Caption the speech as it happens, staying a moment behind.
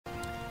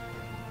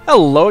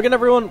Hello again,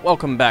 everyone.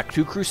 Welcome back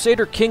to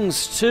Crusader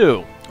Kings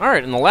II.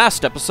 Alright, in the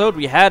last episode,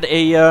 we had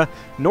a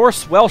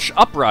Norse-Welsh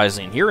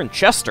uprising here in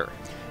Chester.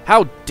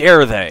 How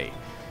dare they?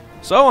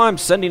 So I'm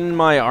sending in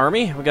my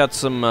army. We got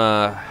some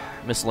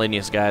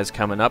miscellaneous guys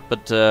coming up,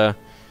 but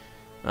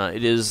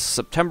it is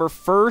September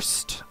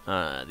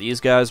 1st. These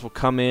guys will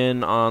come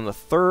in on the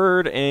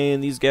 3rd,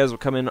 and these guys will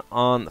come in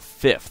on the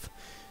 5th.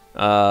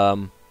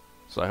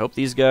 So I hope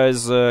these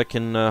guys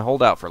can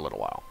hold out for a little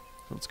while.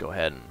 Let's go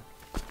ahead and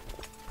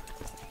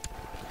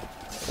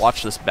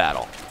watch this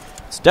battle.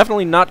 It's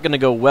definitely not going to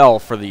go well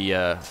for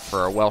the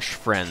for our Welsh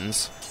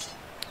friends.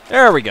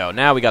 There we go.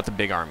 Now we got the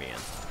big army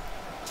in.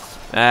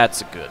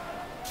 That's a good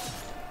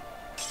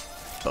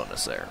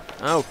bonus there.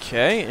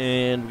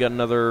 Okay, and we got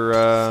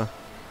another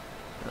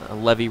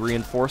levy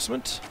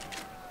reinforcement.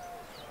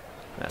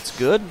 That's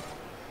good.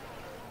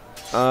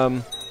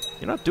 You're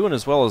not doing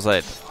as well as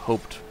I'd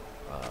hoped,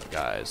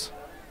 guys.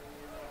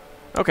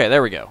 Okay,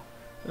 there we go.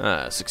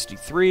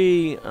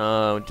 63.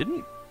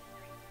 Didn't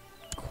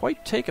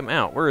quite take him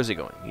out. Where is he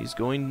going? He's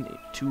going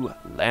to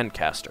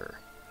Lancaster.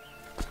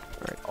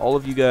 Alright, all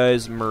of you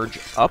guys merge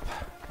up.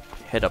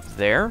 Head up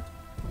there.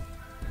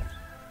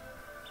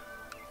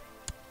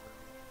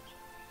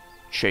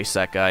 Chase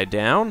that guy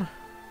down.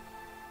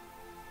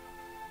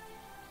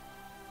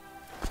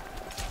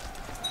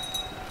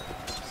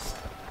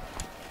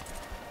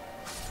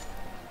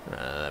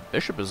 That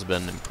bishop has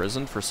been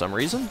imprisoned for some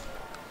reason.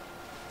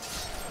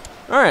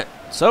 Alright,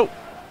 so,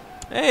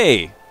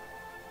 hey!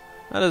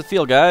 How does it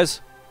feel, guys?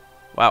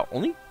 Wow,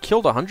 only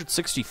killed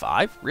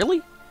 165?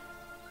 Really?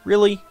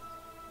 Really?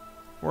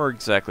 Where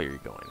exactly are you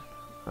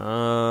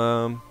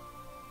going?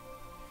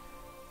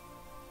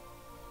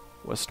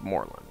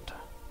 Westmoreland.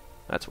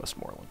 That's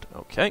Westmoreland.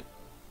 Okay.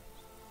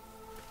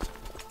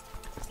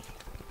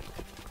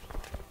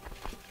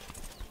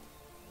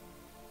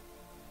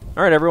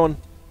 Alright, everyone.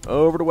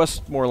 Over to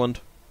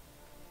Westmoreland.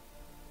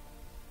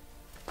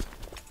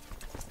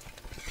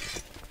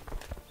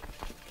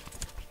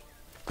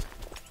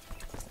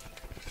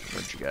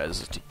 Merge you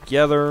guys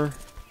together.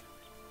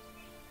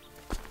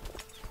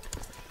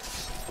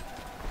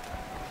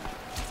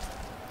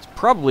 It's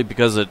probably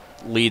because it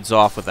leads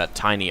off with that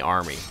tiny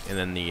army, and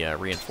then the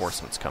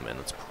reinforcements come in.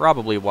 That's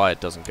probably why it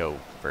doesn't go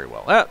very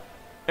well. Ah,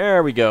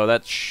 there we go.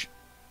 That's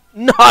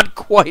not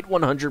quite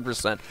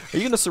 100%. Are you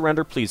going to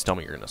surrender? Please tell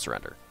me you're going to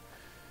surrender.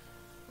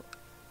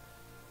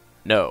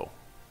 No.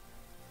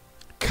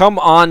 Come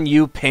on,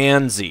 you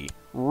pansy.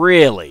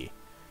 Really?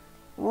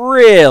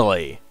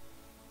 Really?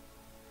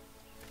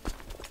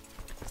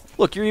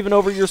 Look, you're even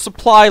over your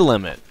supply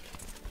limit.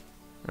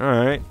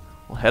 Alright.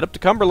 Well, head up to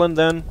Cumberland,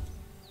 then.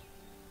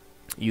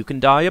 You can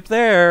die up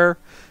there.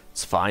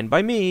 It's fine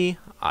by me.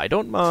 I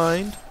don't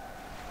mind.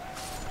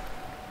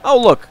 Oh,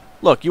 look.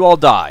 Look, you all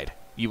died.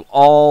 You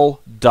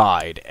all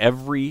died.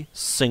 Every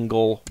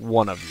single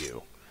one of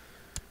you.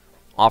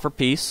 Offer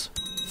peace.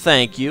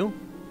 Thank you.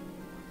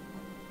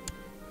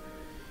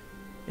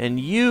 And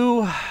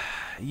you,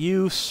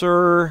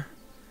 sir,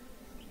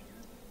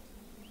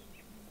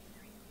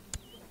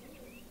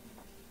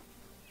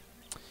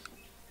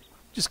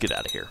 just get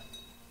out of here.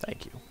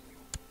 Thank you.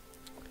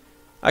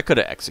 I could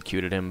have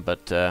executed him,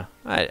 but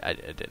I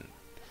didn't.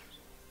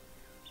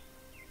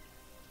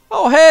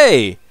 Oh,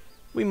 hey!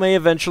 We may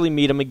eventually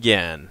meet him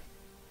again.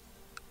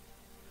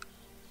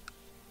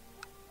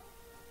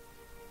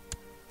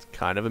 It's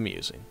kind of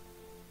amusing.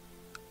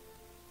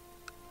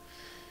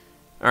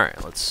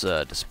 Alright, let's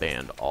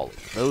disband all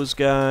of those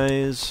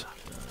guys.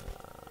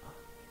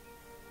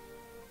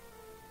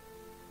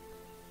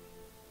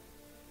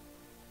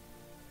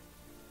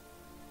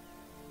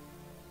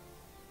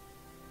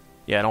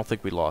 Yeah, I don't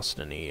think we lost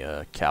any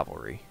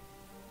cavalry.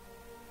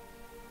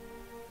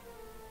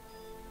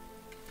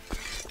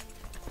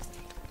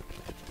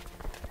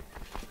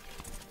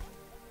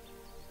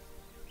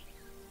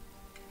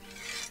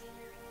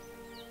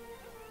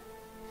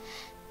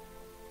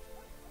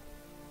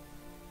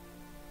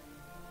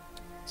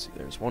 See,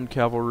 there's one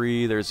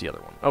cavalry, there's the other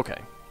one. Okay.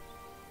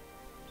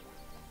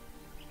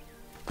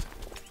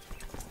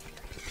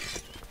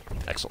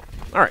 Excellent.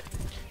 Alright.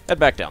 Head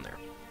back down there.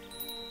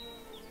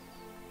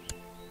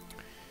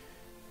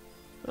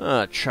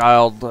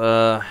 Child,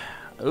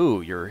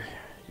 ooh, you're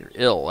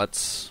ill.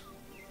 That's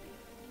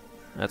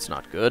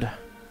not good.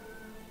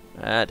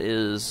 That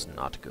is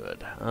not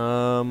good.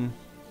 I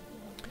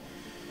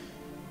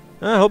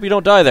hope you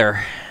don't die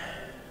there.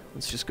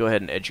 Let's just go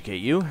ahead and educate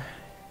you.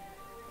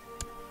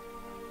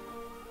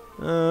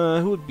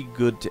 Who would be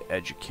good to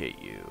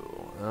educate you?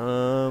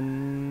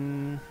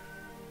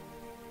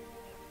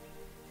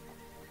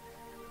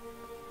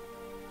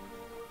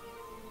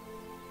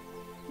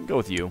 Go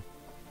with you.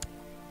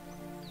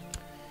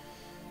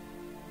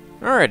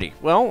 Alrighty,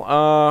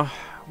 well,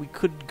 we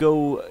could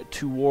go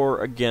to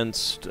war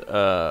against,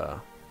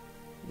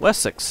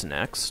 Wessex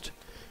next.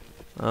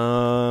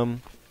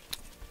 I'm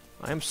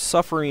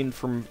suffering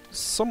from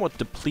somewhat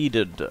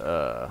depleted,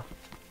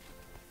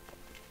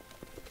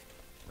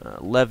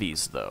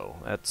 levies, though.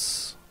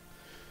 That's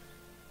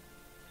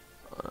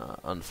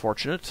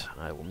unfortunate.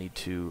 I will need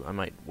to... I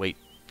might wait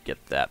to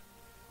get that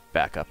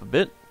back up a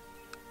bit.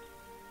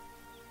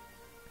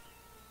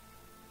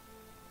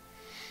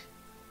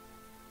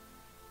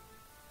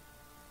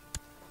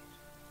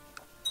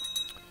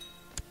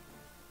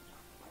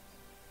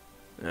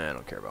 I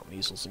don't care about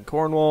measles in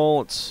Cornwall.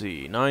 Let's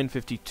see,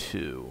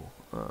 952.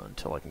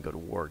 Until I can go to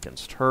war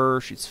against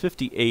her. She's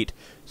 58,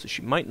 so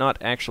she might not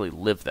actually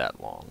live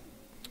that long.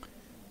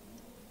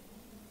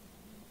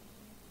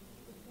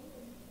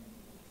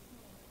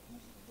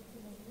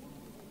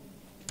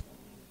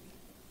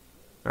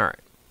 Alright,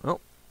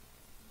 well.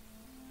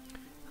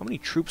 How many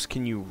troops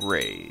can you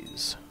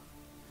raise?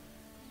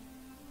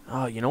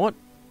 You know what?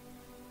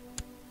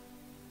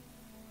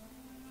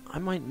 I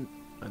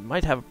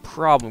might have a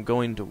problem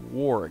going to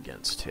war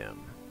against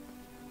him.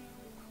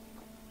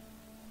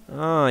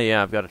 Oh,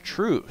 yeah, I've got a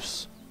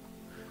truce.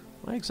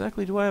 Why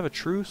exactly do I have a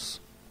truce?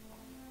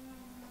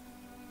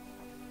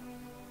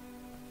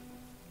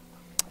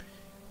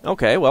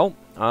 Okay, well,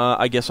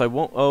 I guess I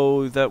won't...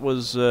 Oh, that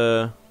was,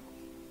 was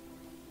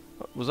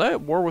I at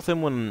war with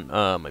him when,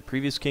 my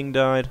previous king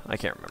died? I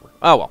can't remember.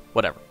 Oh, well,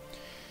 whatever.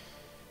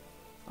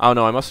 Oh,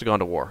 no, I must have gone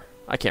to war.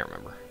 I can't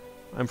remember.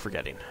 I'm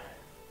forgetting.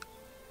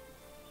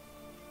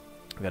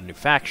 We got a new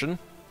faction.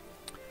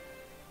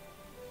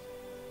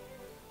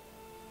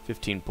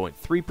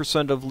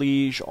 15.3% of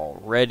liege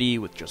already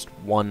with just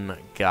one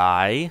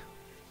guy.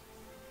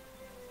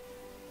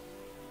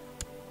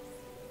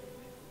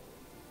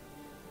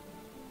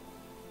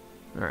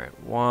 Alright,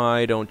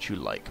 why don't you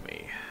like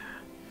me?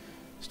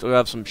 Still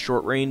have some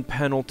short range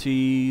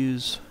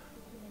penalties.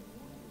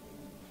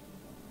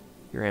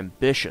 You're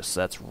ambitious,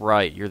 that's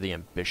right. You're the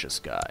ambitious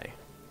guy.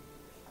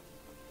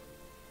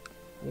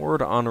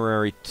 Award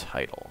honorary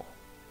title.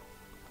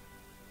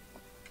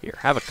 Here,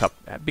 have a cup.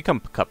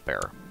 Become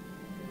cupbearer.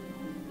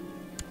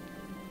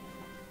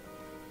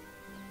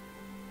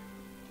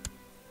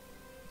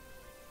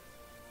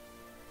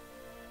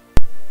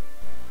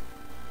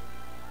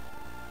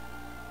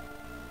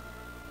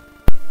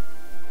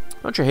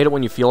 Don't you hate it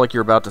when you feel like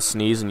you're about to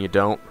sneeze and you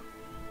don't?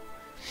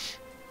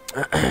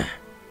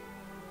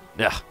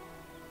 Yeah.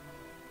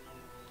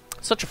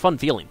 Such a fun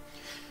feeling.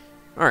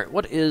 Alright,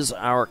 what is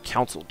our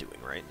council doing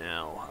right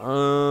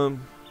now?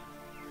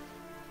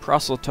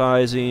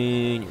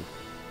 Proselytizing.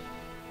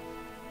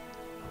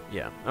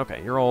 Yeah,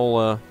 okay, you're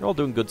all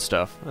doing good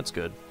stuff. That's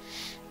good.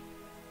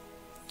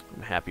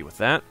 I'm happy with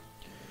that.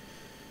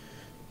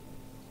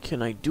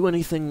 Can I do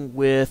anything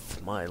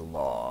with my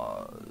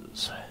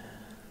laws?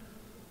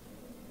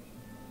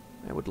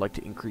 I would like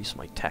to increase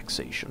my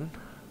taxation,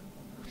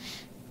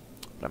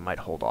 but I might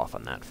hold off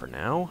on that for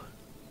now.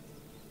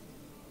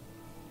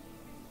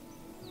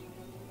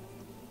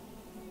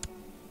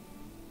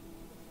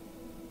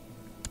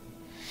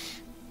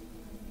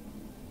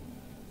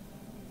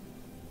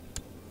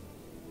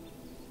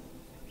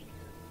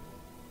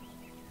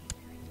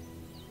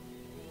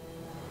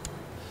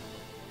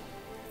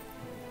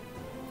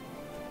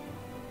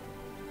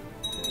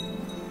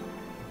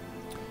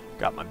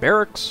 Got my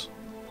barracks.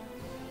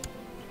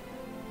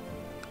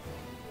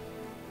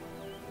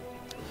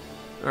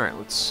 Alright,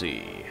 let's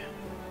see.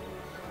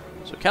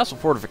 So castle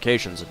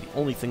fortifications are the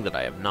only thing that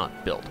I have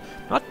not built.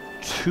 Not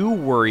too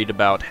worried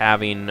about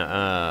having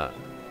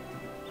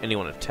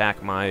anyone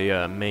attack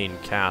my main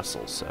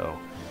castle, so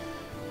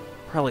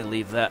probably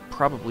leave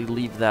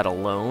that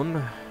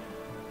alone.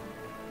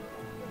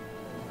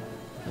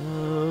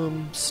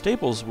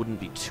 Stables wouldn't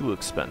be too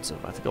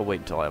expensive. I think I'll wait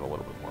until I have a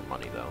little bit more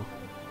money, though.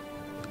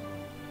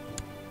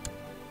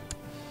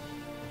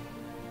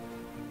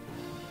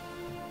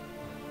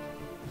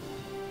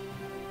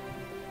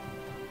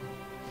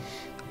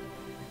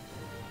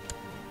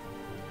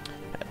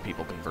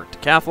 People convert to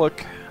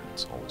Catholic.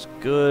 That's always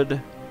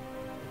good.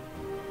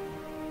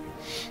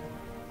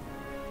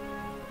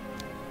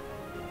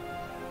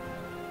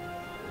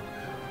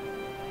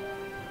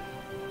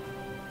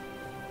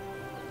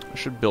 I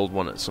should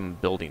build some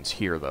buildings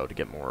here, though, to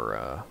get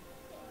more,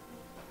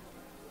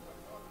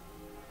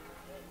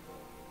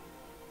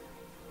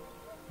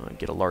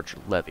 get a larger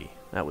levy.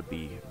 That would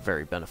be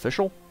very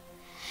beneficial.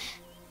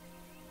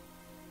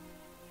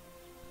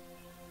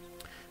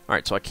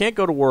 Alright, so I can't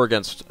go to war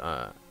against,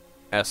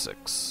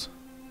 Essex.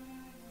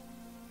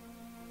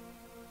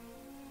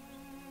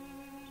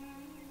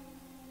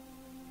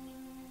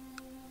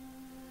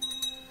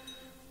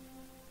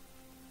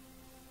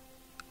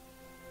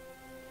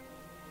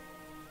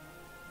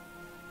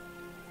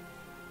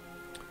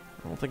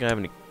 I don't think I have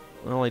any...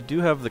 Well, I do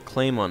have the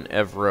claim on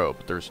Evreux,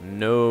 but there's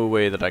no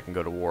way that I can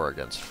go to war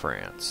against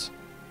France.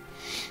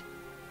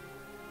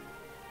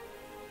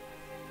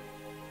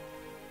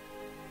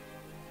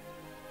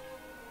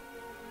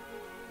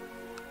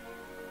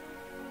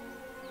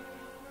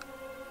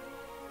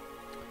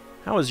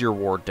 How is your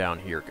ward down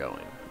here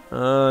going?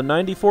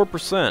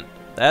 94%.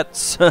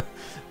 That's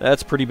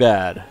that's pretty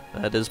bad.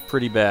 That is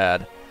pretty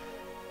bad.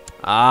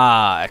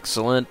 Ah,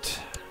 excellent.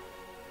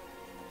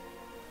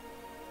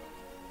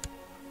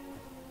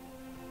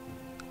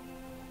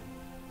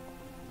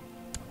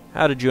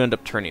 How did you end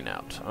up turning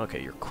out?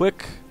 Okay, you're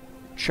quick,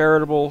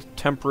 charitable,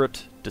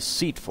 temperate,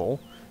 deceitful,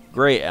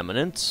 Grey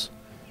Eminence.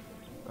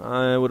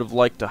 I would have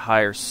liked a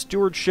higher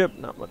stewardship.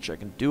 Not much I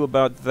can do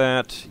about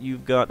that.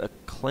 You've got a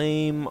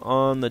claim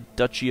on the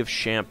Duchy of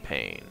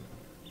Champagne.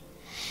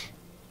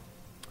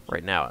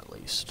 Right now, at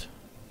least.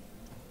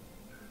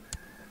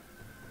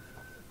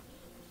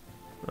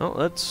 Well,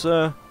 let's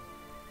go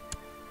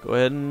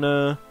ahead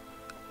and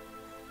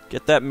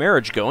get that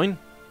marriage going.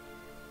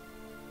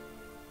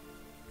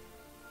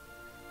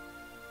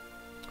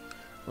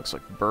 Looks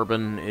like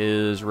Bourbon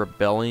is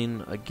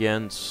rebelling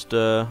against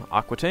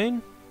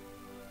Aquitaine.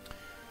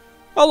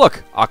 Oh,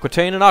 look!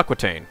 Aquitaine and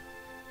Aquitaine.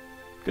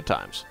 Good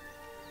times.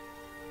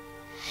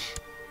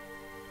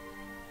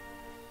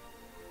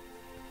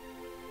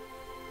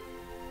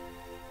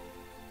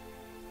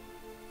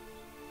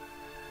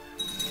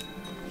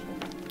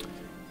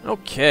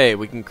 Okay,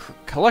 we can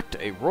collect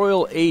a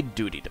royal aid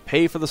duty to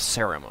pay for the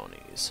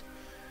ceremonies.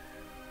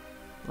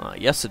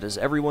 Yes, it is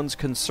everyone's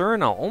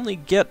concern. I'll only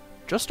get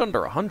just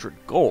under 100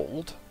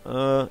 gold,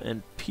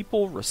 and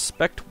people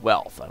respect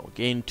wealth. I will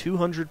gain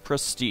 200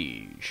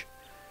 prestige.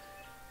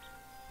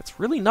 That's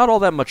really not all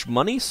that much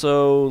money,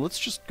 so let's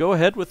just go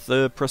ahead with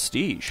the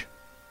prestige.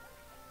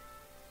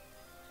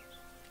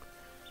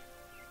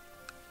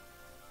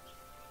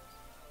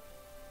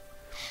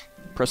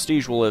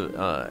 Prestige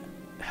will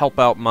help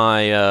out my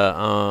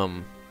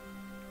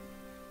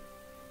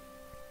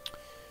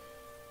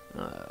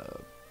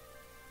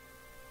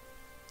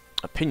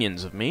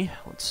opinions of me.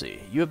 Let's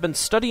see. You have been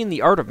studying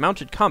the art of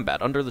mounted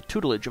combat under the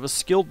tutelage of a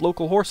skilled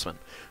local horseman.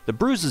 The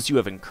bruises you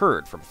have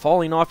incurred from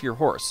falling off your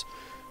horse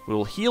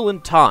will heal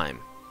in time,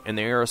 and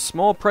they are a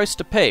small price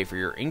to pay for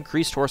your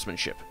increased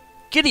horsemanship.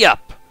 Giddy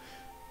up!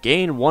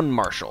 Gain 1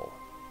 martial.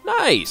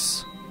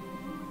 Nice!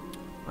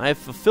 I have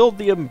fulfilled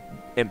the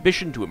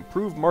ambition to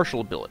improve martial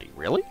ability.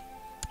 Really?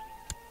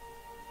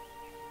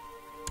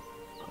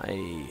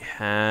 I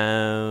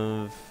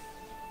have...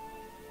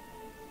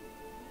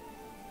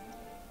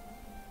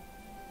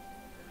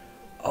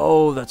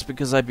 Oh, that's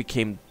because I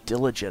became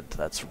diligent.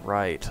 That's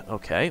right.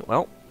 Okay,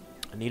 well,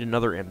 I need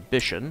another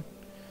ambition.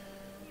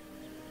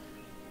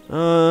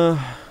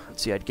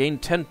 Let's see, I'd gain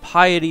 10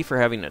 piety for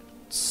having a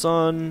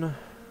son,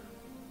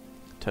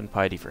 10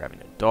 piety for having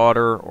a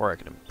daughter, or I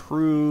could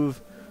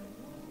improve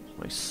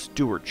my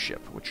stewardship,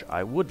 which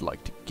I would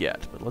like to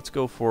get, but let's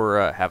go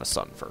for have a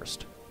son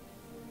first.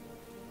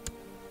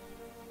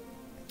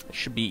 It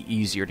should be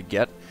easier to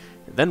get.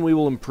 Then we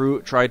will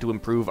try to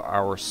improve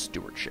our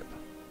stewardship.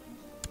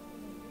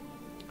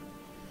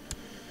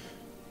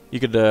 You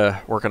could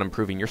work on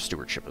improving your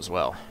stewardship as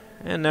well.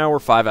 And now we're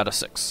 5 out of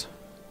 6.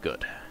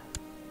 Good.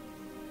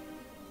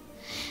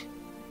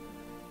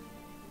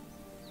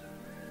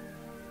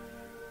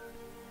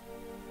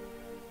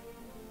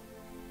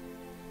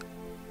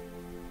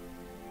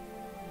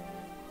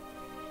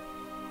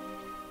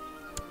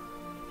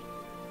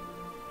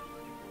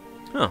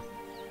 Huh.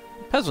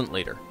 Peasant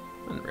leader.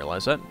 I didn't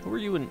realize that. Who are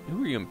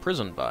you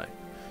imprisoned by?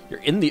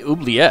 You're in the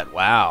oubliette.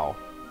 Wow.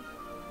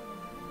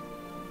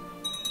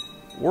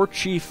 War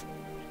Chief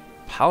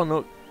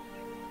Palnatoke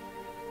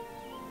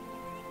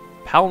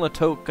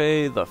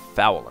the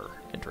Fowler.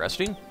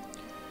 Interesting.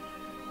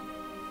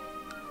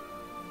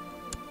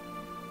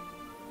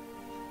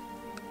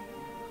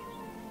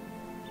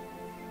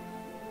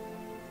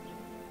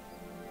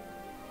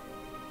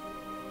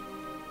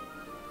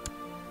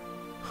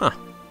 Huh.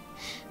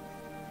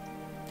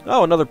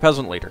 Oh, another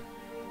peasant leader.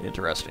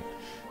 Interesting.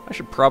 I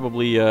should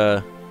probably,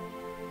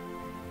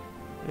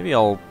 maybe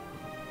I'll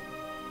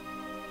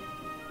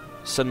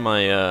send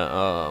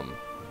my,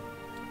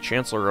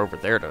 Chancellor over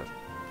there to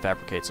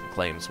fabricate some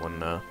claims when,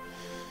 when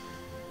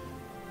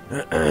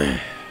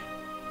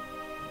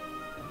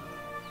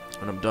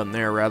I'm done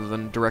there, rather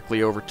than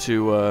directly over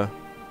to,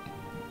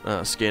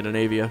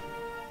 Scandinavia.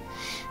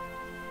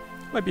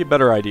 Might be a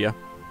better idea.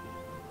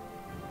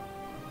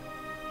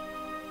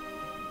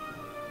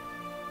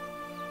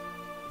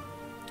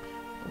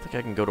 I don't think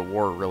I can go to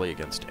war really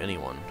against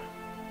anyone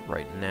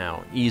right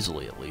now,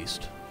 easily at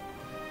least.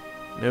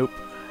 Nope.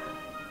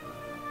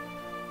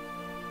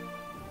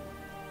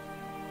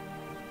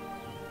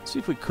 Let's see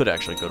if we could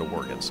actually go to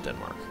war against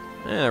Denmark.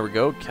 There we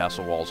go.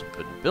 Castle walls have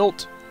been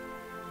built.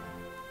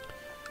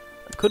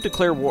 I could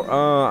declare war.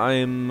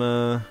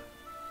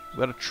 We've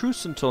got a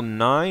truce until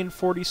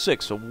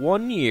 946, so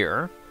 1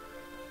 year.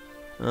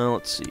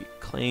 Let's see.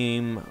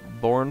 Claim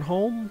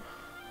Bornholm.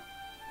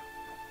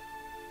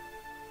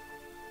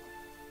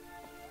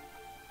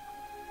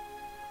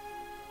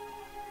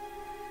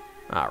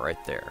 Ah,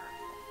 right there.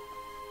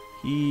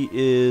 He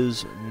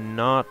is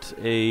not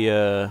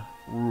a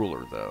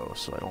ruler, though,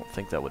 so I don't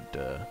think that would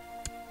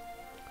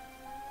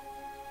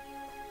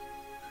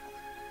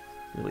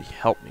really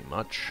help me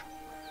much.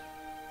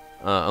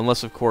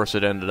 Unless, of course,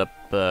 it ended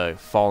up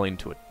falling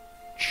to a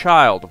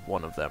child of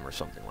one of them or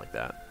something like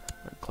that.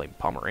 I'd claim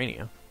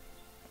Pomerania.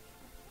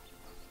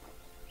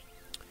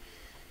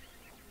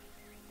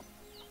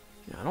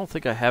 Yeah, I don't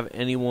think I have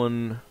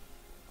anyone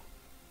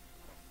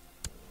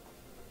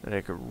that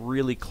I could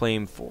really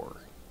claim for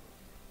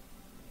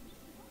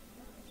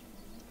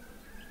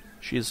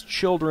She has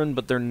children,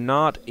 but they're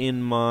not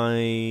in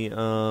my,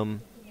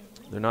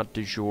 they're not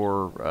de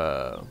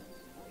jure,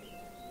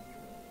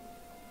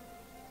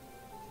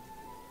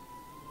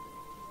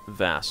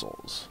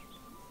 vassals.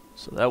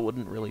 So that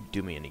wouldn't really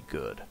do me any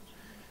good.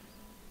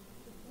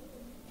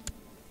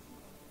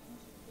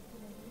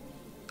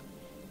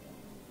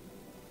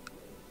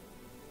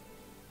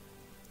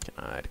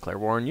 Can I declare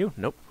war on you?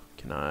 Nope.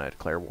 Can I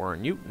declare war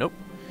on you? Nope.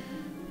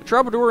 The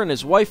troubadour and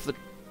his wife, the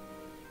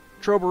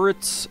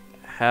Trobaritz,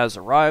 has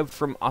arrived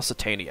from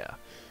Occitania.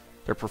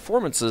 Their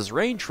performances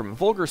range from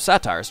vulgar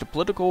satires to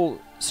political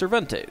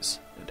cervantes,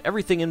 and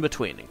everything in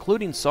between,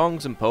 including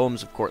songs and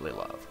poems of courtly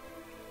love.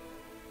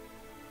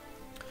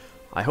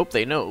 I hope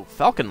they know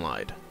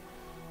Falconlied.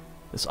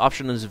 This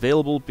option is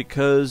available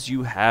because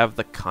you have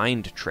the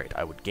kind trait.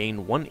 I would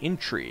gain 1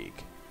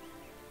 intrigue.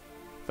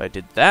 If I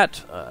did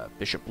that,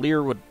 Bishop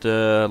Lear would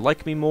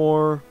like me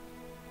more.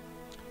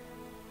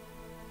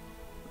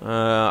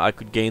 I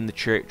could gain the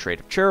trait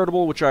of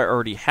charitable, which I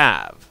already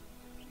have.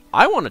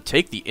 I want to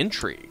take the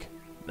intrigue.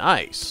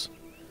 Nice.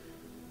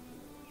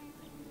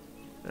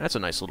 That's a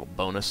nice little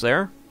bonus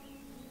there.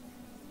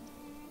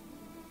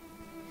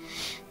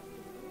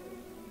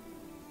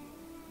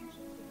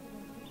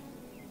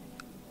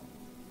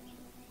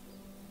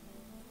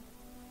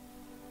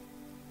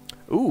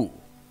 Ooh.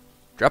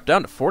 Dropped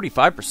down to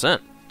 45%.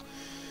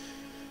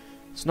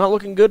 It's not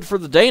looking good for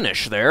the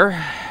Danish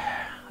there.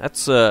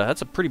 That's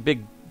a pretty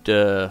big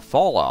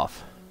fall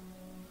off.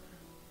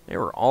 They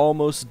were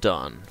almost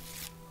done.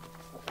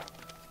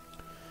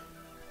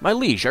 My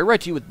liege, I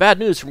write to you with bad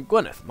news from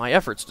Gwyneth. My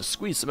efforts to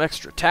squeeze some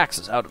extra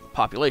taxes out of the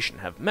population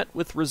have met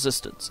with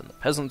resistance, and the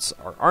peasants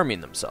are arming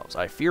themselves.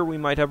 I fear we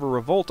might have a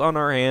revolt on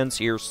our hands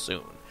here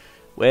soon.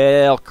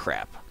 Well,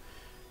 crap.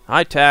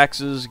 High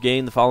taxes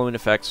gain the following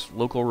effects.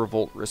 Local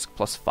revolt risk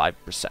plus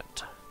 5%.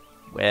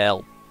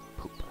 Well,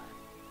 poop.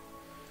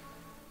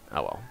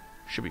 Oh well.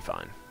 Should be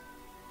fine.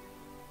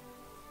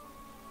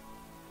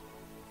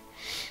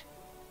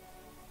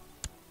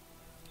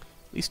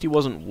 At least he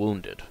wasn't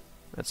wounded.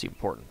 That's the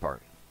important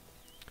part.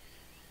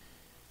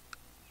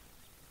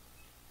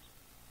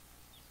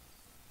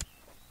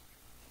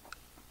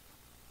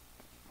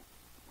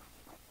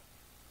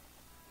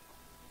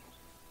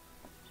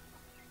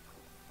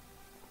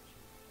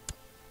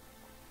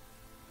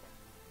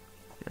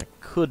 I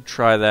could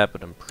try that,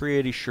 but I'm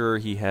pretty sure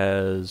he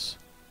has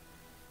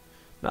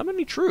not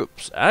many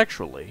troops,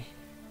 actually.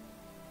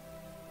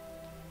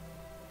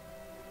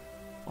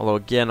 Although,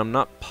 again, I'm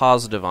not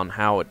positive on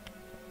how it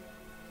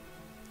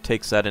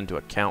takes that into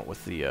account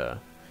with the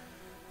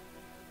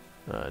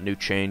new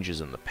changes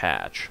in the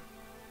patch.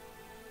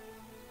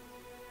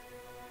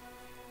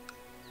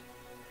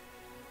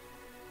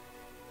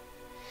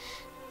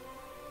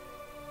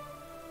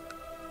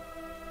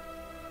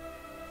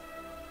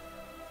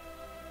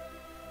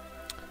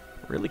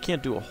 Really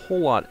can't do a whole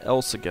lot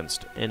else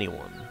against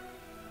anyone.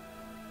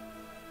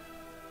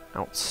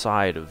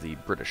 Outside of the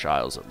British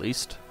Isles, at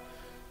least.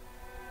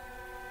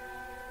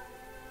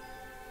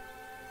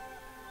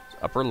 Is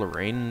Upper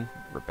Lorraine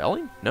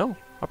rebelling? No.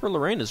 Upper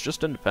Lorraine is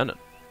just independent.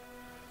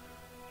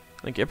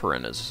 I think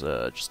Ypres is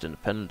just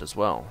independent as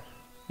well.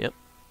 Yep.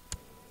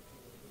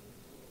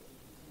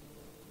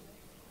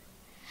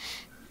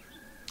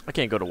 I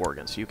can't go to war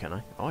against you, can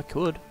I? Oh, I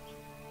could.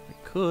 I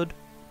could.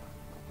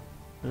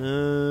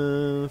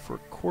 For a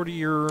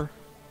courtier...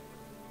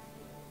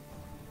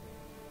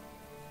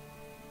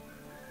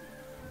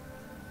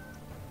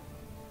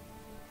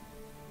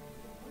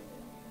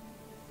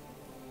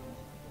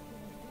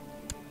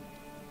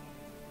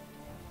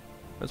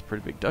 That's a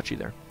pretty big duchy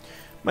there.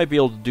 Might be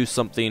able to do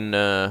something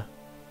with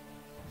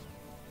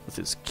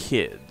his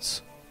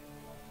kids.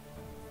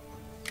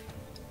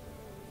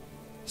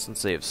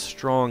 Since they have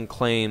strong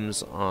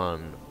claims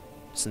on...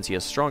 Since he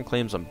has strong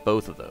claims on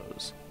both of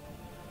those.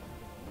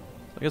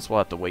 I guess we'll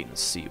have to wait and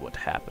see what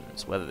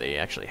happens. Whether they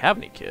actually have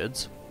any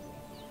kids.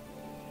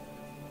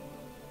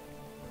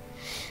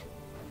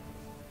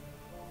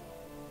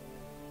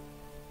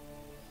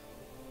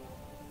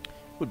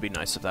 Would be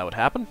nice if that would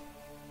happen.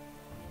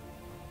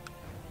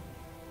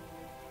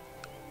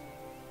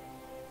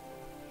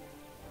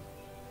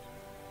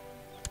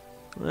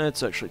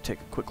 Let's actually take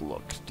a quick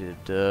look.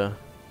 Did,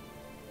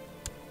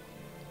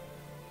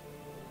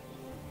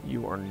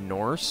 you are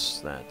Norse.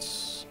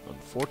 That's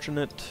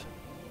unfortunate.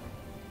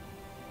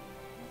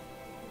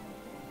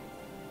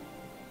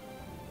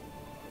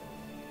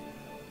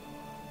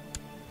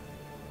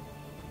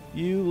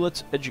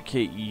 Let's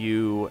educate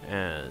you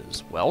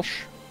as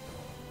Welsh.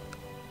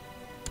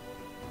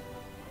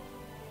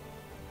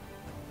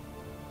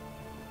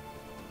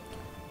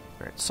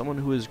 Alright, someone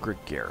who is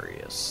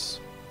gregarious.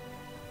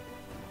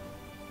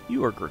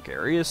 You are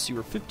gregarious. You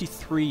are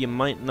 53. You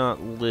might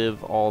not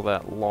live all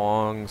that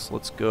long, so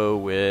let's go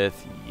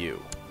with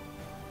you.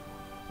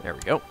 There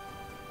we go.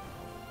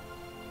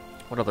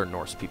 What other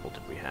Norse people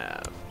did we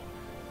have?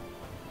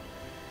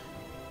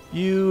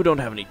 You don't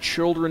have any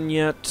children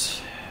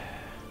yet.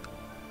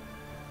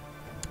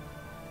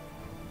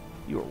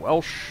 You are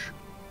Welsh.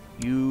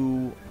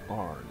 You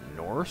are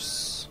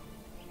Norse.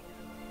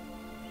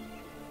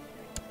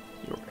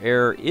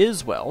 heir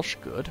is Welsh.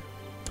 Good.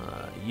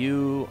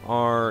 You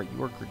are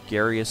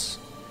gregarious.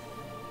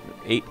 You're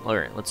 8. All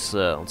right. Let's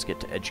get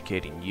to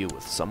educating you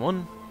with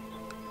someone.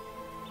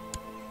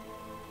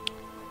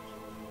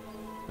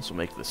 This will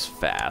make this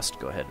fast.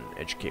 Go ahead and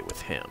educate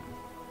with him.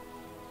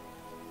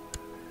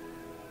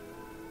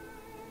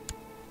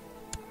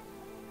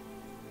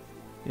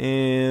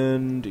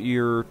 And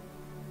your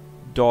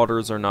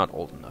daughters are not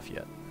old enough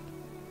yet.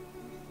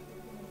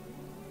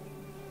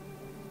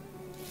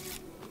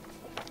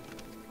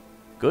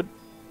 Good.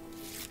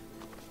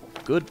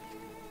 Good.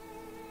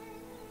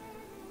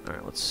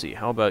 Alright, let's see.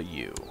 How about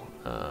you?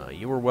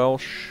 You were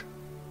Welsh.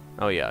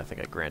 Oh yeah, I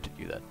think I granted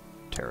you that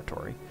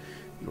territory.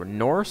 You were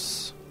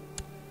Norse.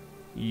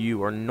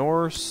 You are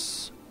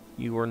Norse.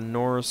 You are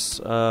Norse.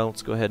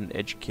 Let's go ahead and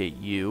educate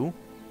you.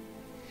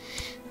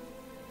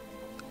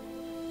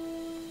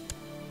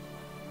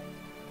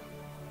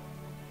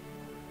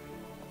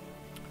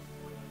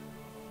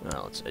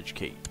 Let's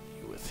educate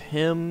you with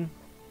him.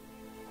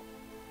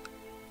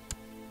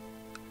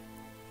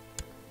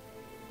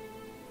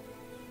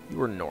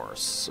 You are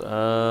Norse.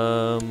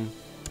 Let's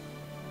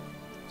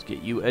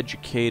get you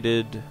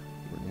educated.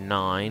 You're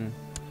 9.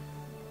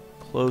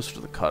 Close to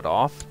the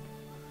cutoff.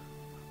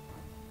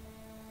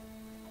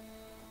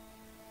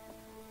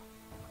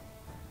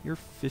 You're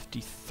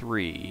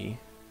 53.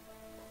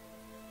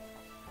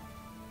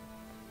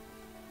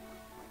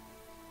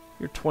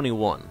 You're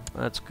 21.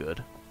 That's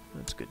good.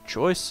 That's a good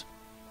choice.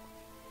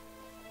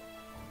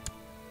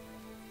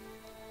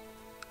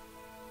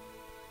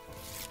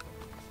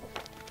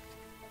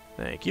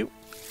 Thank you.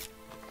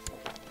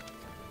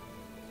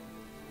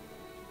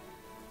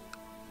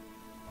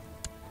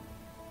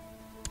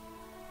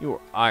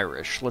 You're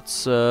Irish. Let's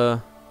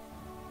start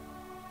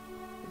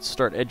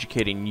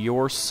educating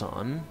your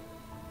son.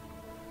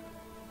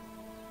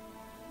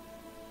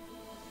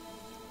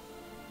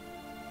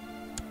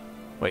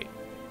 Wait.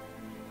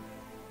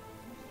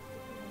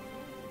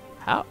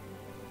 How?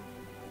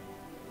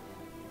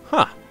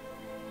 Huh.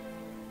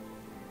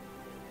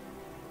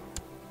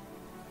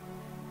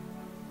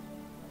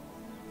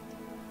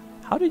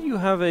 How did you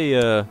have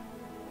a,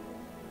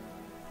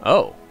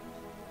 Oh.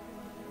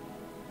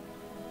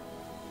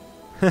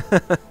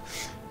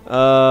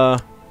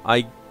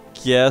 I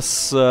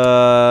guess,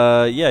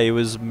 yeah, he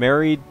was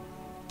married...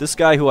 This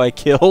guy who I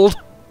killed,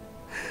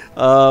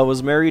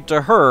 was married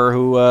to her,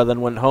 who,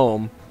 then went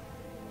home.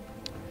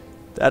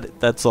 That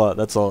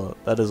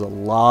is a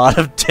lot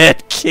of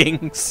dead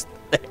kings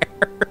there.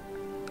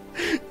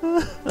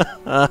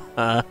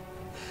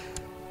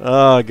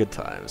 Good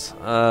times.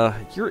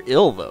 You're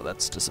ill, though.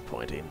 That's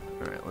disappointing.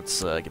 Alright,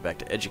 let's get back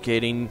to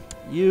educating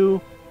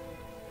you.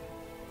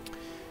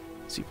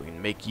 See if we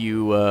can make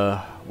you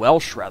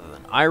Welsh rather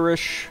than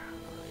Irish.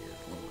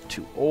 You're a little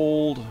too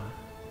old.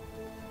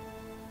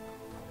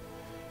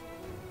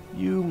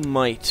 You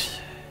might...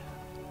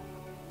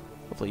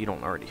 Hopefully you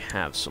don't already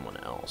have someone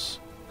else.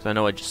 Because I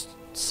know I just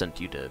sent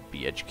you to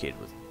be educated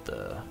with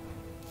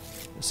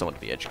someone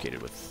to be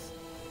educated with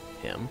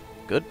him.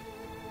 Good.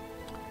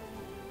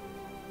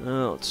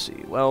 Let's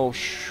see.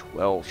 Welsh.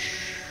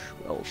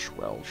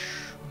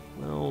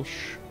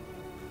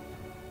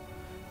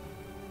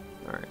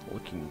 Alright,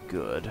 looking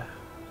good.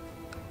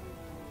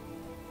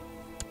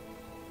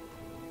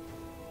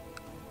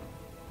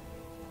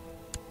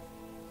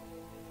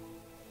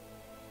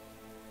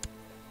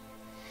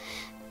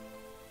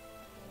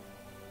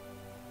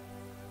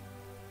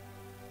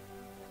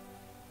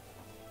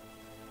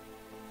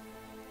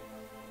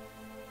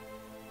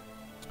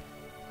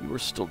 You were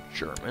still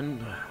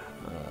German.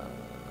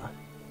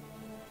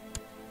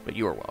 But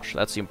you are Welsh.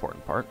 That's the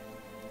important part.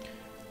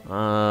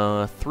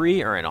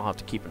 3. Alright, I'll have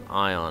to keep an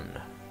eye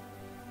on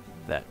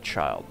that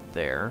child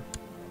there.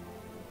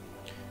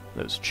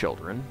 Those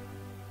children.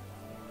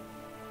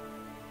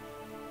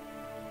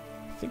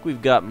 I think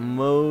we've got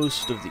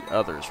most of the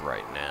others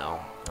right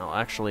now. I'll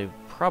actually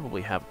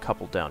probably have a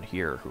couple down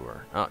here who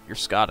are... Oh, you're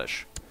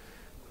Scottish.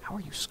 How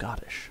are you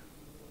Scottish?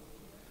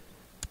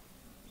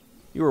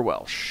 You are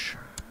Welsh.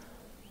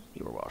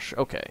 You are Welsh.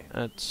 Okay,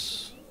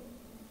 that's...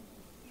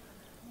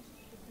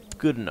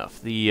 good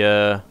enough. The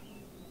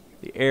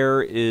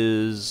heir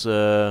is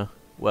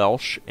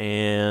Welsh,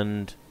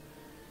 and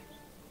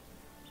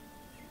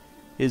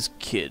his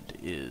kid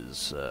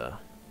is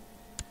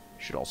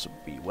should also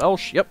be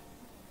Welsh. Yep.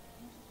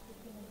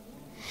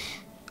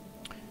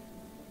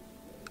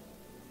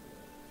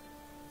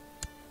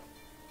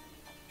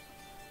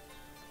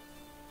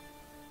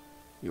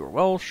 You are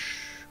Welsh.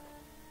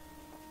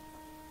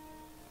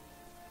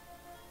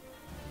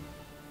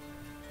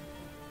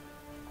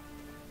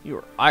 You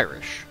are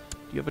Irish.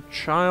 Do you have a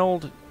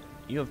child?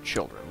 You have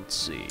children. Let's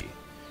see.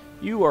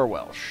 You are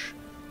Welsh.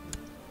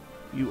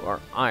 You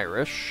are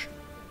Irish.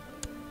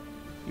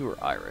 You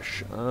are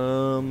Irish.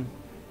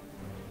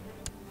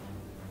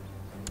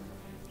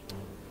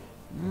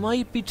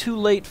 Might be too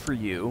late for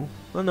you.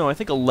 Oh no, I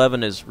think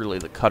 11 is really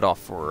the cutoff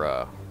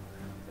for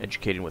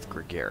educating with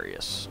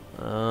gregarious.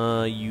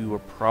 You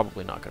are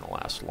probably not going to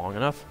last long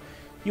enough.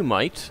 You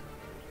might.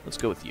 Let's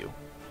go with you.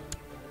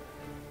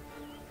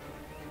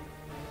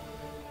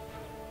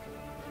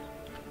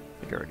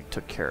 We already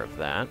took care of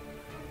that.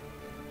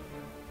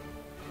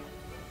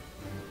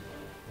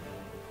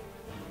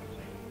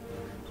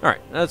 Alright,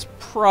 that's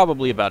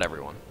probably about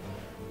everyone.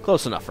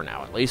 Close enough for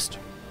now, at least.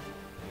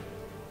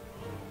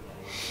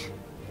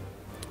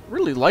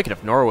 Really like it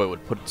if Norway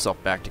would put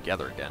itself back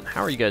together again.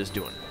 How are you guys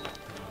doing?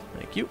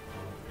 Thank you.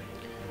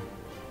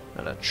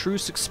 Got a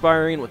truce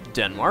expiring with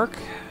Denmark.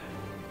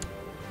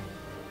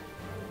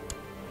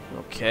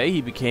 Okay,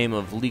 he became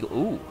of legal...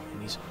 Ooh,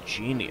 and he's a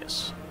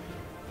genius.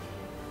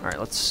 Alright,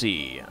 let's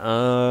see.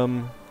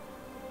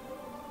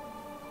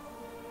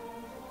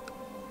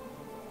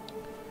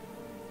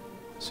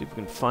 See if we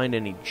can find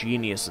any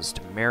geniuses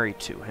to marry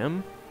to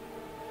him.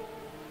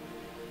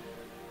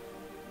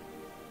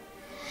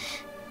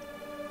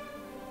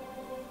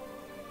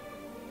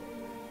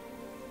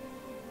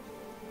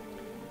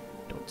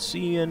 Don't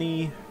see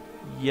any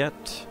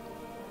yet.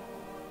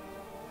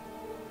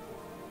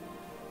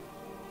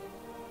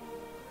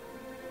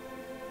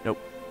 Nope.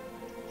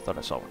 Thought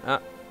I saw one.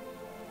 Ah.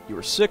 You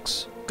were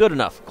 6. Good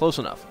enough. Close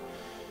enough.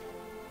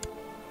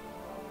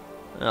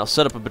 I'll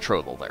set up a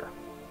betrothal there.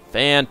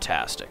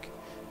 Fantastic.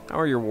 How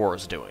are your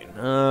wars doing?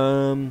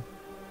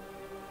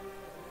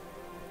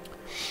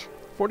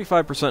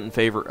 45% in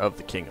favor of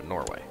the King of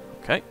Norway.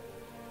 Okay.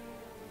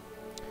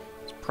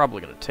 It's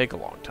probably going to take a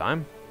long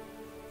time.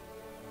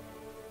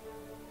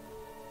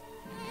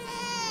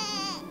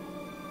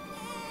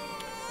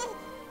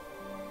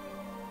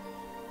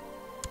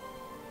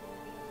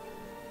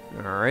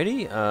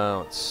 Alrighty,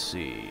 let's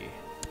see.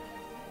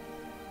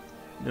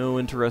 No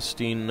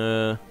interesting,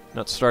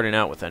 not starting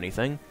out with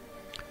anything.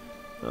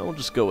 We'll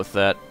just go with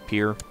that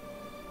pier.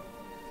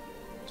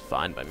 It's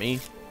fine by me.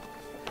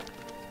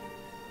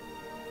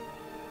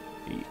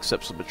 He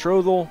accepts the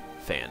betrothal.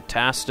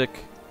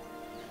 Fantastic.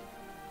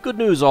 Good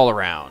news all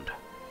around.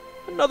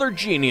 Another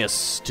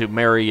genius to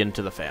marry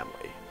into the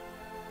family.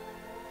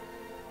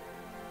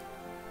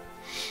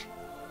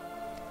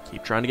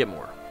 Keep trying to get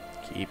more.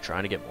 Keep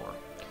trying to get more.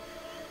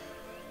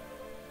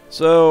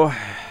 So,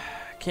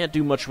 can't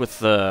do much with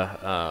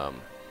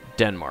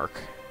Denmark,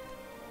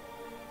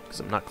 because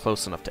I'm not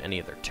close enough to any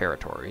of their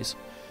territories.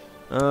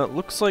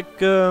 Looks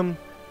like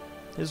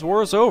his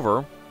war is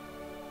over.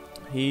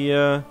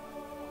 Well,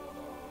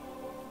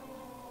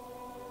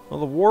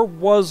 the war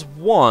was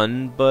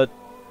won, but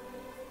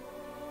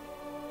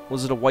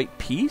was it a white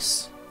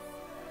peace?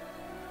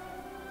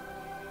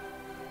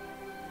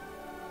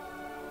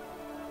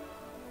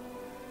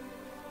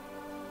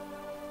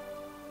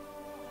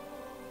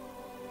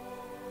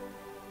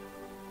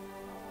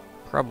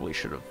 Probably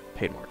should have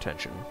paid more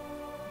attention.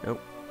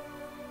 Nope.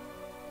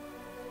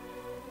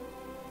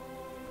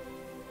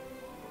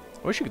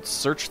 I wish you could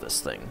search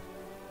this thing.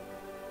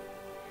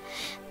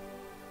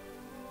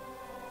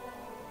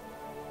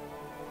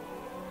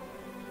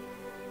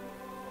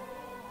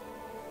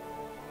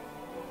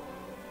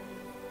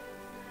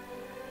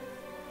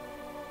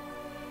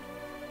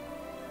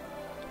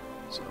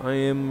 So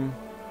I'd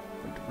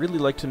really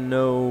like to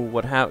know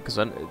what happened, because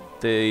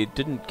they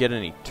didn't get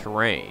any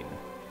terrain.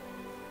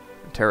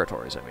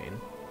 Territories, I mean.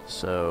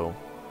 So,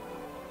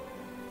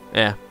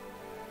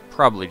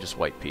 probably just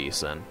white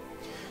peace then.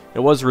 It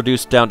was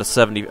reduced down to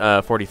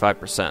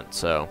 45%,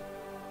 so.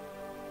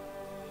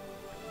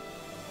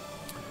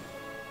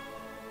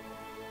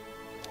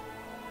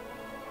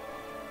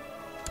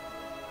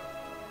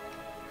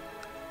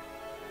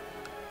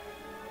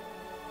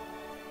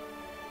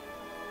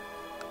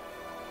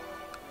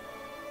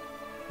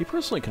 He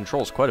personally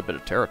controls quite a bit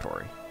of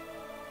territory.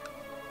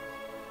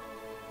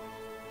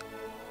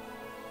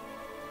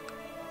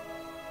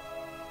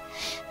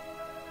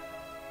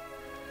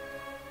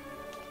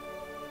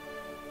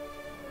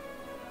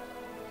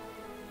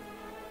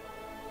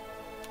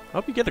 I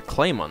hope you get a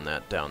claim on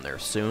that down there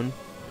soon.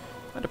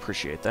 I'd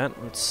appreciate that.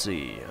 Let's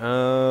see.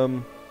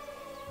 19%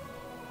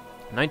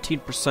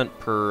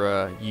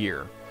 per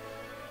year.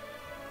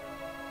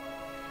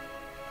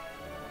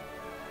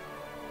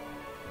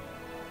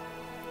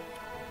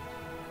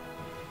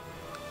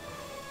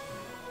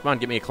 Come on,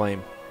 get me a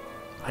claim.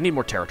 I need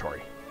more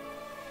territory.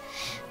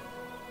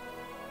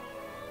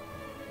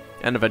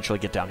 And eventually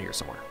get down here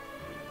somewhere.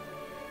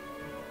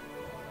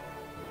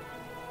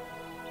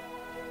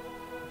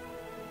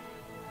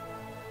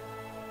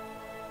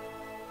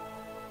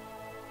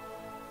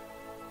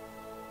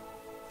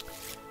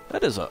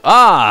 That is a...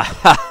 Ah!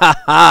 Ha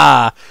ha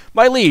ha!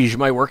 My liege,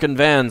 my work in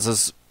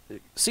Vans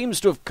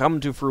seems to have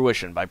come to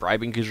fruition. By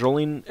bribing,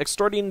 cajoling,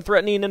 extorting,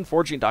 threatening, and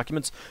forging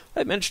documents,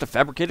 I managed to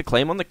fabricate a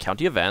claim on the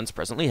county of Vans,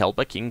 presently held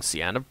by King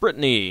Cian of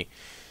Brittany.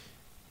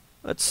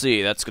 Let's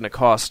see, that's going to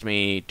cost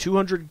me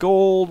 200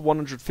 gold,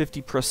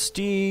 150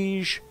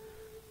 prestige.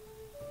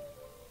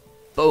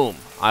 Boom.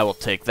 I will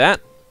take that.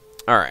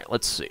 Alright,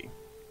 let's see.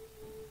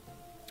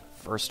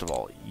 First of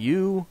all,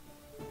 you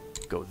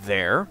go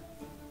there.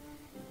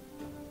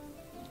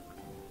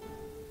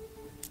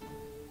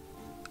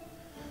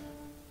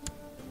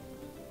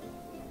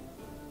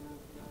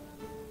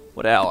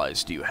 What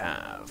allies do you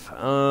have?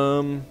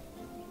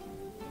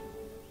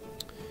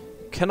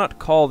 Cannot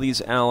call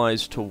these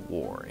allies to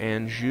war.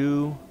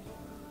 Anjou,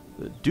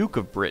 the Duke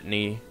of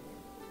Brittany,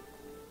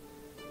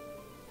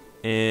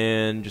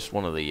 and just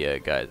one of the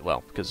guys,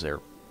 well, because they're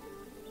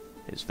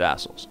his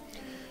vassals.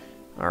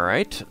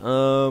 Alright,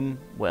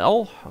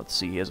 well, let's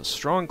see, he has a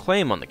strong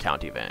claim on the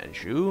County of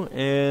Anjou,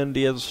 and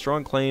he has a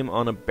strong claim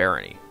on a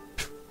barony.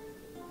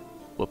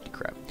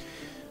 Whoop-de-crap.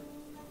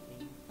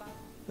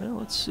 Well,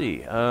 let's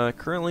see,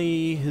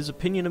 currently his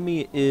opinion of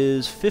me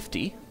is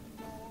 50.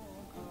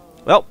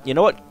 Well, you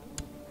know what?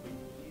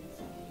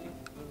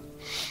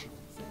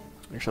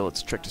 Actually,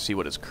 let's check to see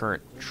what his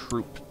current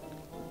troop...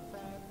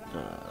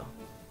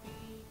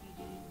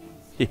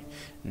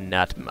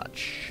 not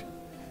much.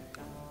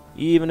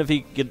 Even if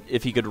he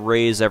could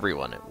raise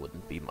everyone, it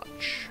wouldn't be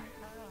much.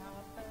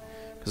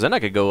 Because then I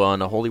could go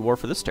on a holy war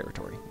for this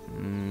territory.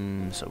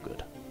 So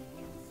good.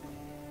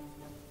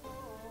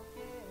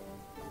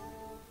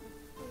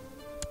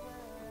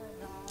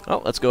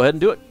 Oh, let's go ahead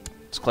and do it.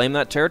 Let's claim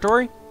that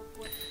territory.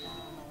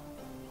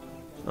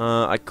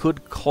 I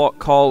could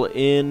call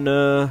in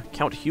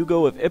Count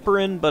Hugo of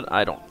Ypern, but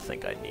I don't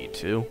think I need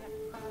to.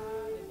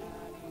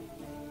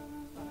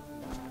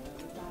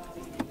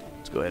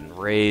 Let's go ahead and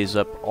raise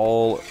up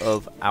all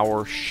of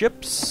our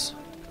ships.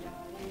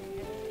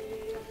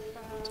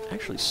 Let's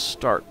actually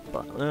start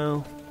by...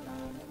 Well,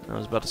 I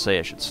was about to say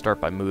I should start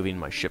by moving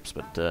my ships,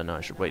 but no,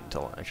 I should wait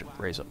until I should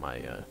raise up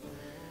my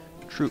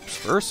troops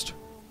first.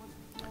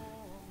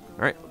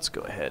 Alright, let's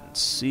go ahead and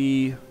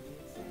see...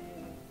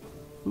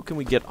 Who can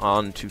we get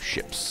on to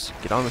ships?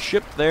 Get on the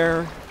ship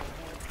there.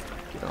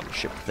 Get on the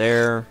ship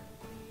there.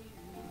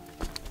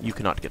 You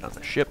cannot get on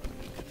the ship.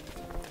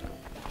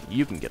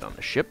 You can get on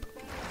the ship.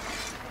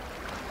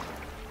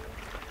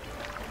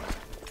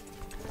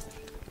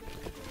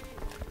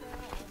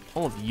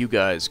 All of you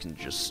guys can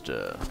just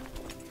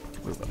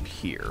move up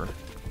here.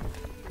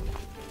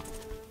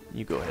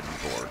 You go ahead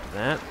and board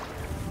that.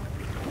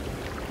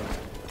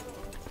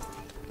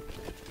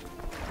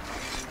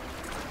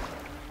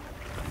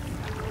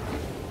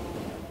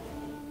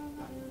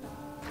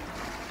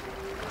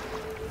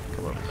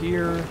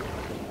 Here,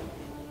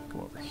 come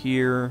over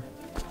here,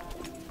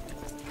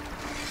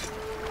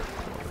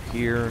 come over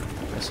here.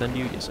 Did I send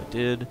you? Yes, I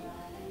did.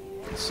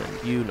 Did I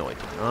send you? No, I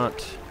did not.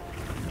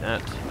 Do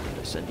that. Did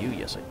I send you?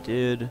 Yes, I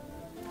did.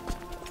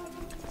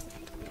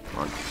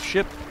 On to the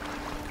ship.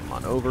 Come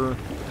on over.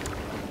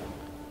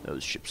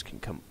 Those ships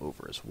can come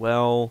over as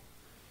well.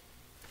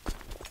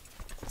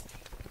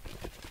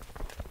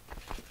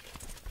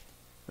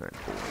 Alright,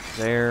 board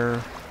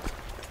there.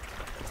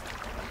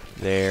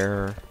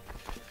 There.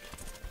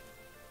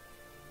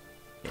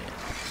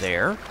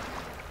 There.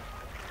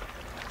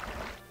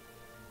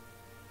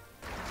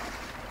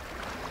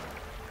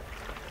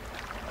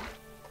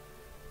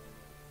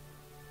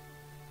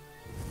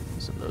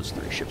 Send those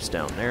 3 ships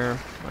down there.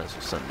 Might as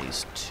well send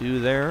these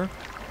 2 there.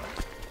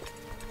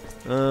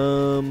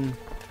 You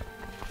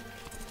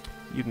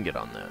can get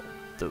on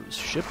those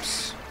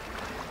ships.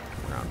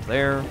 Around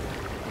there.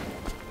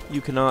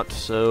 You cannot,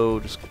 so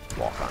just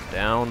walk on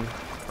down.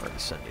 Already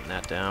sending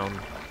that down.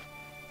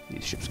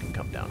 These ships can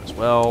come down as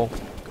well.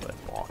 Go ahead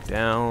and walk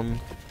down.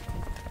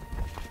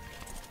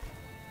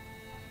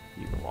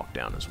 You can walk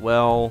down as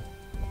well.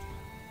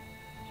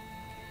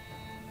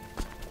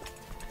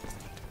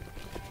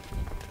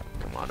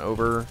 Come on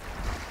over.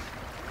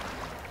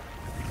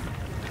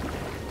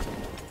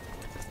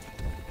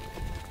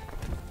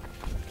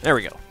 There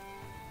we go.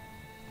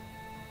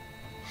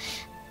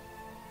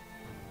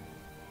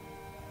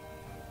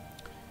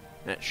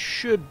 That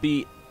should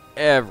be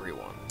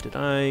everyone. Did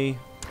I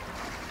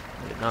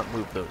did not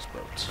move those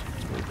boats.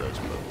 Let's move those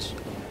boats.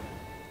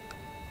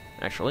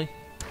 Actually,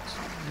 let's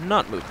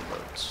not move the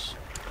boats.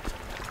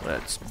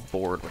 Let's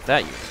board with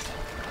that unit.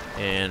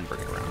 And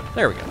bring it around.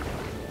 There we go.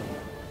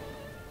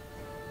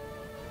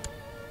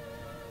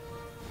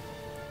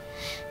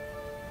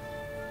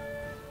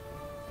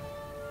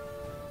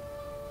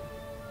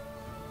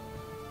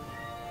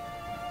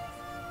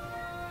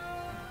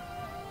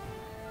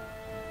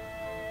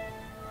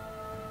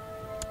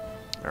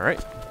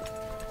 Alright.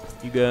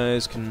 You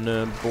guys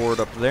can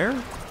board up there.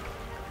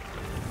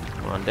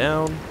 Come on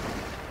down.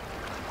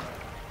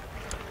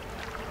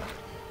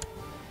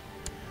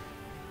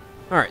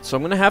 Alright, so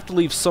I'm going to have to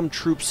leave some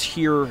troops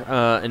here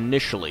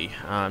initially.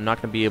 I'm not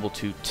going to be able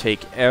to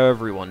take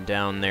everyone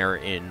down there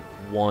in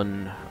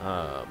one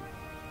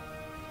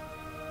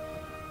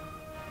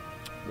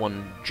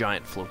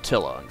giant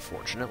flotilla,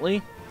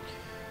 unfortunately.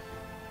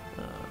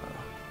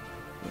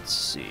 Let's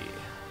see.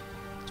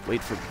 Let's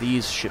wait for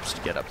these ships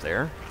to get up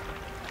there.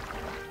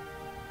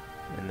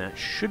 And that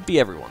should be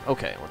everyone.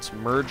 Okay, let's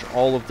merge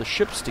all of the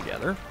ships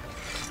together.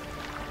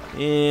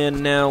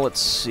 And now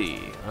let's see.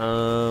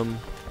 Let's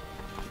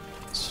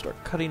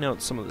start cutting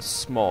out some of the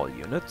small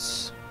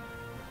units.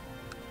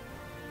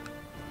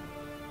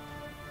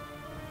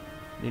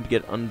 Need to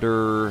get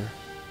under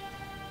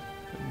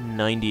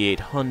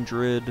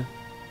 9,800.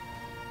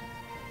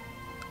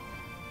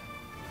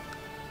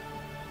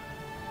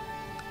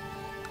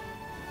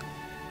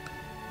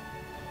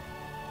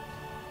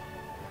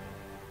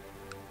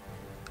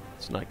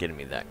 It's not getting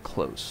me that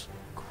close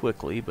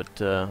quickly, but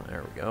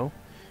there we go.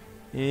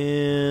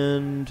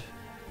 And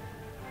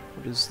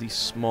what is the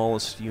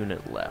smallest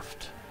unit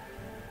left?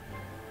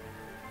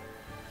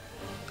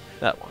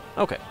 That one.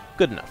 Okay,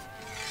 good enough.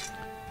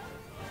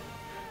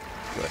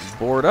 Go ahead and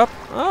board up.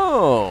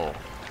 Oh!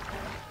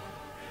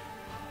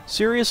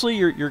 Seriously,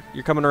 you're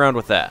coming around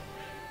with that?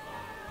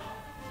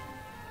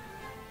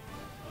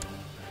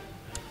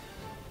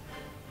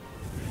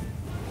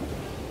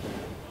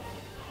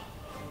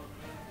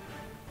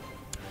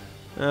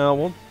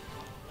 We'll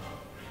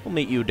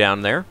meet you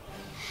down there.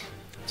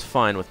 It's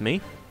fine with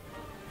me.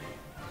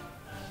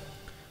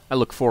 I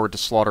look forward to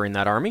slaughtering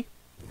that army.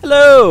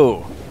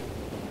 Hello!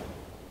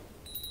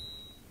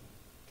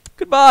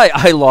 Goodbye!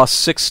 I lost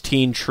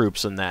 16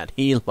 troops in that.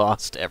 He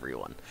lost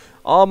everyone.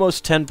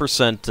 Almost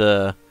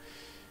 10%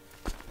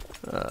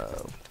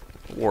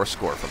 war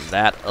score from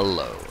that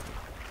alone.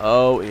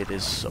 Oh, it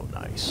is so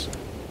nice.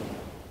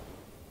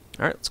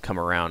 Alright, let's come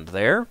around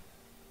there.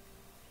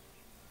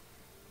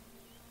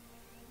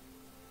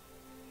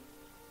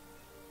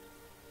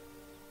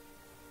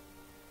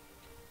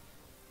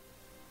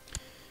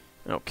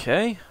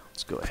 Okay,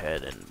 let's go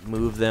ahead and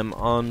move them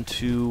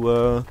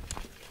onto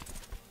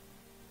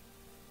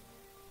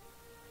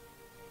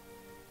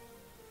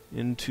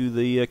into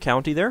the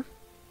county there.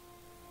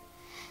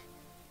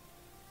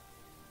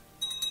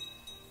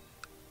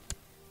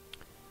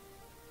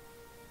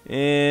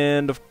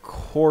 And of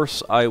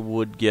course, I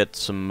would get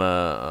some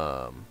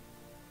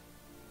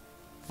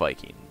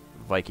Viking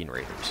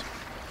raiders.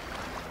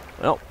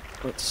 Well,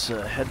 let's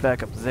head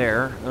back up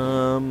there.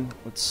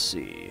 Let's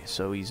see.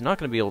 So he's not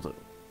going to be able to.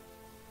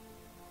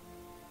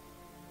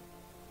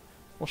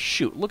 Well,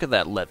 shoot! Look at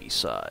that levy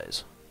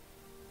size.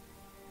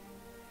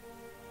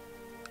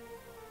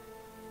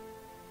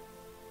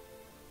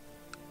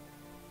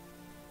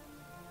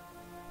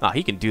 Ah,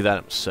 he can do that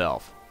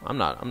himself. I'm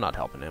not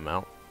helping him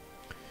out.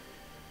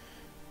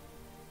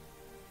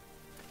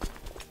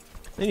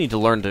 They need to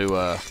learn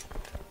to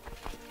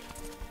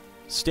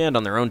stand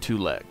on their own two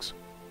legs.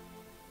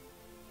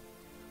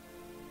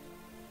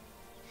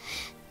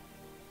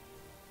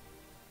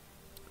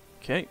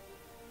 Okay,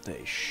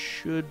 they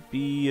should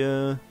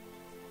be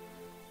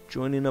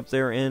joining up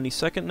there any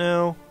second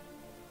now.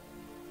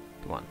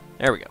 Come on,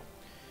 there we go.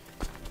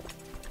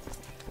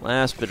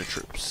 Last bit of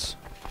troops.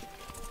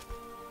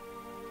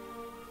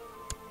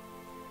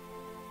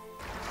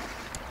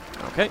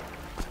 Okay.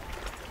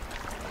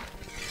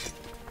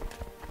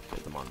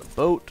 Get them on the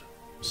boat.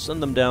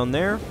 Send them down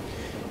there.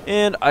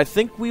 And I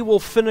think we will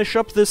finish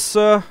up this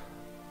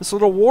this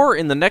little war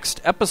in the next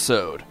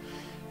episode.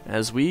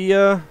 As we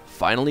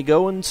finally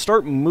go and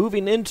start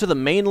moving into the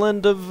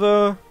mainland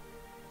of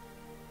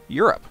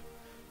Europe.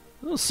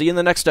 We'll see you in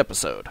the next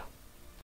episode.